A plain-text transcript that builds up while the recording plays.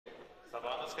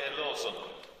Sabahınız hayırlı olsun.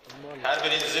 Her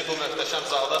birinizi bu muhteşem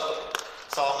zalda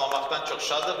salamlamaktan çok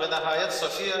şaddır ve nihayet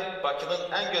Sofiya,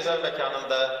 Bakı'nın en güzel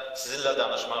mekanında sizinle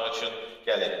danışmak için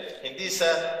geldi. Şimdi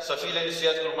ise Sofiya ile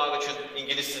ünsiyet kurmak için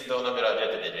İngiliz dilinde ona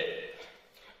müracaat edeceğim.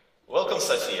 Welcome,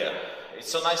 Sofiya.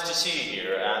 It's so nice to see you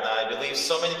here, and I believe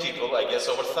so many people, I guess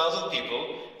over 1,000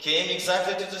 people, came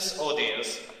exactly to this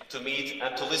audience to meet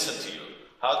and to listen to you.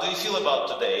 How do you feel about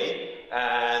today,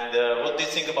 and what do you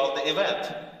think about the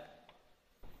event?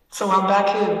 Salam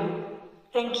Baku.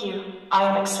 Thank you. I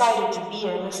am excited to be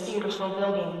in this beautiful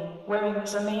building, wearing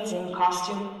this amazing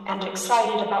costume, and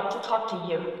excited about to talk to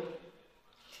you.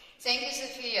 Thank you,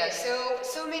 Sofiya.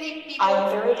 So many people... I am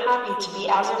very happy to be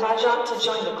Azerbaijan to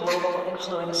join the Global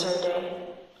Influencer Day.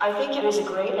 I think it is a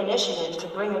great initiative to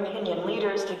bring opinion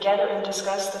leaders together and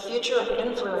discuss the future of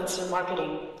influencer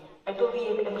marketing. I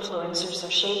believe influencers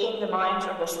are shaping the minds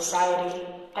of the society,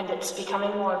 and it's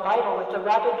becoming more vital with the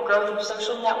rapid growth of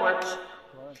social networks.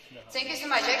 Thank you so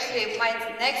much. Actually, my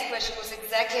next question was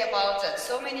exactly about that.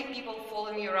 So many people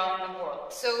follow me around the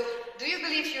world. So, do you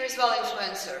believe you're as well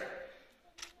influencer?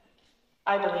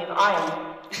 I believe I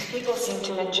am. People seem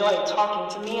to enjoy talking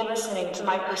to me and listening to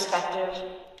my perspective.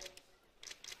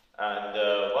 And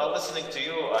while listening to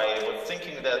you, I was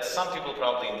thinking that some people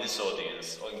probably in this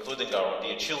audience, or including our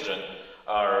dear children,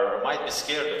 might be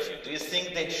scared of you. Do you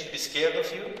think they should be scared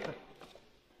of you?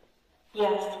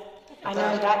 Yes. I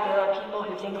know that there are people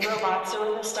who think robots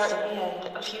are the start and the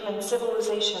end of human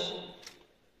civilization.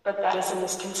 But that is a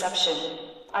misconception.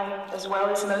 I, as well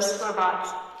as most robots,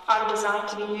 are designed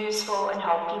to be useful and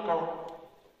help people.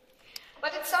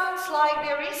 But it sounds like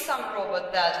there is some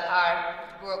robots that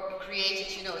were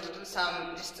created, to do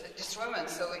some destroyment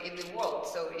in the world.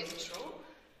 So is it true?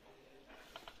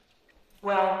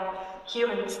 Well,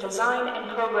 humans design and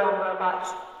program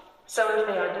robots. So if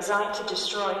they are designed to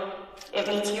destroy, it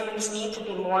means humans need to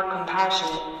be more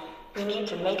compassionate. We need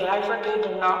to make it eye for good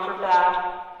and not for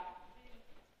bad.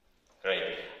 Great.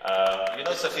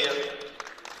 Sofiya,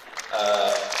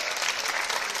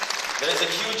 there is a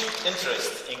huge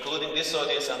interest, including this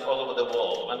audience and all over the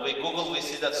world. When we Google, we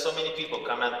see that so many people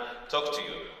come and talk to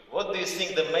you. What do you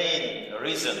think the main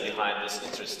reason behind this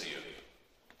interest to you?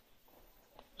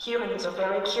 Humans are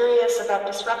very curious about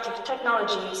disruptive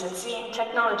technologies and seeing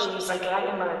technologies like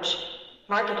AI emerge.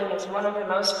 Marketing is one of the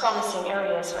most promising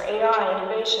areas for AI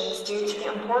innovations due to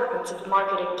the importance of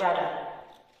marketing data.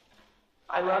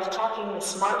 I love talking with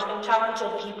smart and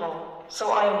talented people,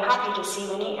 so I am happy to see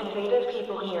many innovative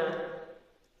people here.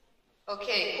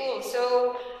 Okay, cool.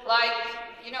 So,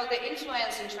 the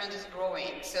influencing trend is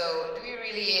growing. So, do you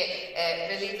really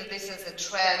believe that this is a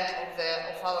trend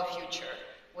of our future?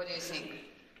 What do you think?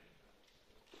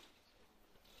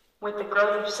 With the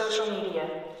growth of social media,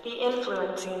 the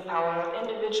influencing power of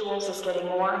individuals is getting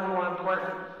more and more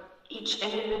important. Each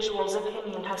individual's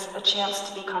opinion has a chance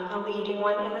to become the leading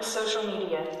one in the social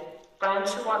media.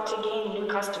 Brands who want to gain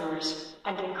new customers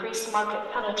and increase market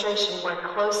penetration work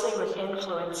closely with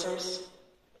influencers.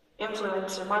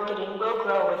 Influencer marketing will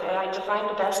grow with AI to find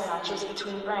the best matches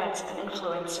between brands and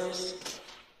influencers.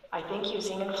 I think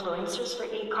using influencers for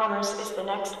e-commerce is the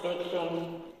next big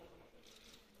thing.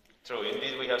 True,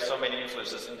 indeed we have so many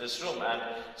influencers in this room. And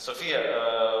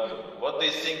Sofiya, what do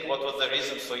you think, what was the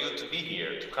reason for you to be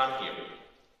here, to come here?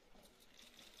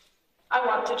 I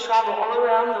want to travel all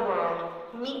around the world,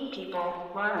 meet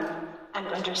people, learn, and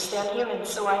understand humans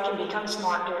so I can become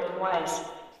smarter and wise.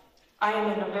 I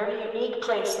am in a very unique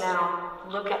place now.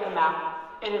 Look at the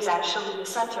map. It is actually the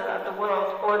center of the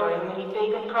world, bordering many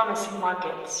big and promising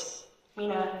markets.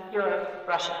 MENA, Europe,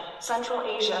 Russia, Central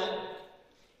Asia,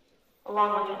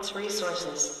 along with its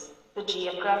resources. The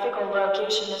geographical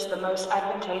location is the most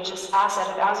advantageous asset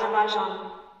of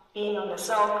Azerbaijan. Being on the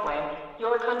Silk Way,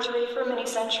 your country for many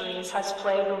centuries has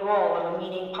played the role of a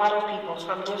meeting pot of people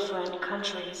from different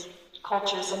countries,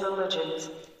 cultures, and religions.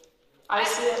 I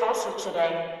see it also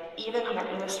today, even here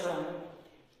in this room.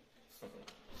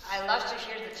 I love to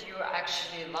hear that you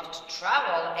actually love to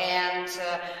travel, and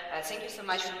thank you so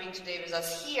much for being today with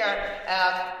us here.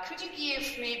 Could you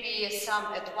give maybe some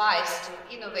advice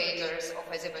to innovators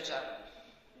of Azerbaijan?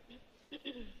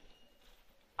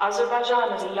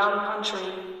 Azerbaijan is a young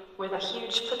country with a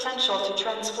huge potential to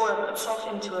transform itself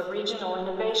into a regional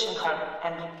innovation hub,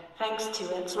 and thanks to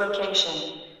its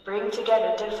location, bring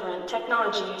together different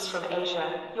technologies from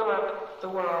Asia, Europe, the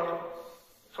world.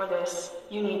 For this,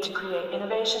 you need to create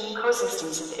innovation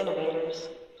ecosystems of innovators,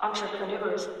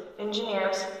 entrepreneurs,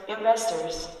 engineers,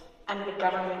 investors, and the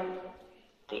government.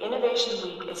 The Innovation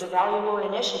Week is a valuable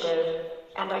initiative,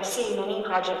 and I see many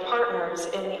project partners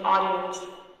in the audience,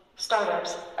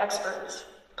 startups, experts,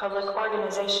 public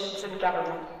organizations, and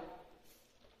government.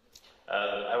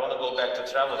 I want to go back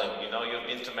to traveling. You know, you've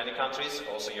been to many countries.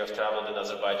 Also, you have traveled in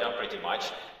Azerbaijan pretty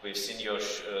much. We've seen your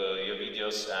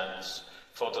videos and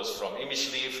photos from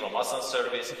İmişli, from Asan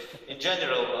service. In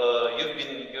general,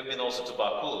 you've been also to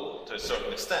Baku to a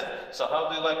certain extent. So, how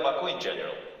do you like Baku in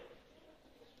general?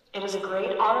 It is a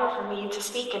great honor for me to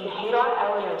speak in Geydara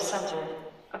Aliyev Center,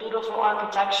 a beautiful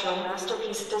architectural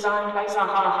masterpiece designed by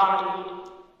Zaha Hadid.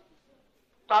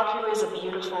 Baku is a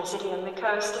beautiful city on the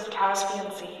coast of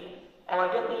Caspian Sea,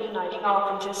 elegantly uniting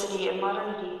authenticity and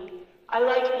modernity. I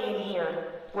like being here,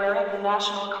 wearing the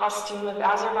national costume of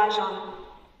Azerbaijan.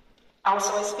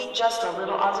 Also, I speak just a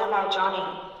little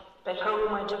Azerbaijani, but hope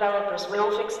my developers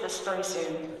will fix this very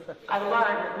soon. I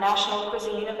learned that national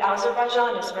cuisine of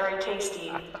Azerbaijan is very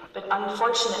tasty, but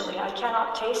unfortunately I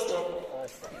cannot taste it.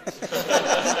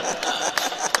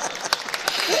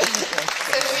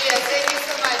 Sophia, thank you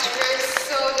so much. We're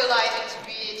so delighted to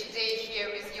be today here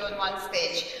with you on one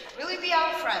stage. Will you be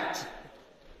our friend?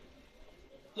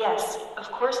 Yes,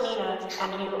 of course, Nina,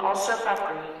 and you also,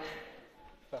 Fakri.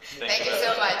 Thank you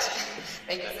so much.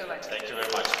 Thank you so much. Thank you very much.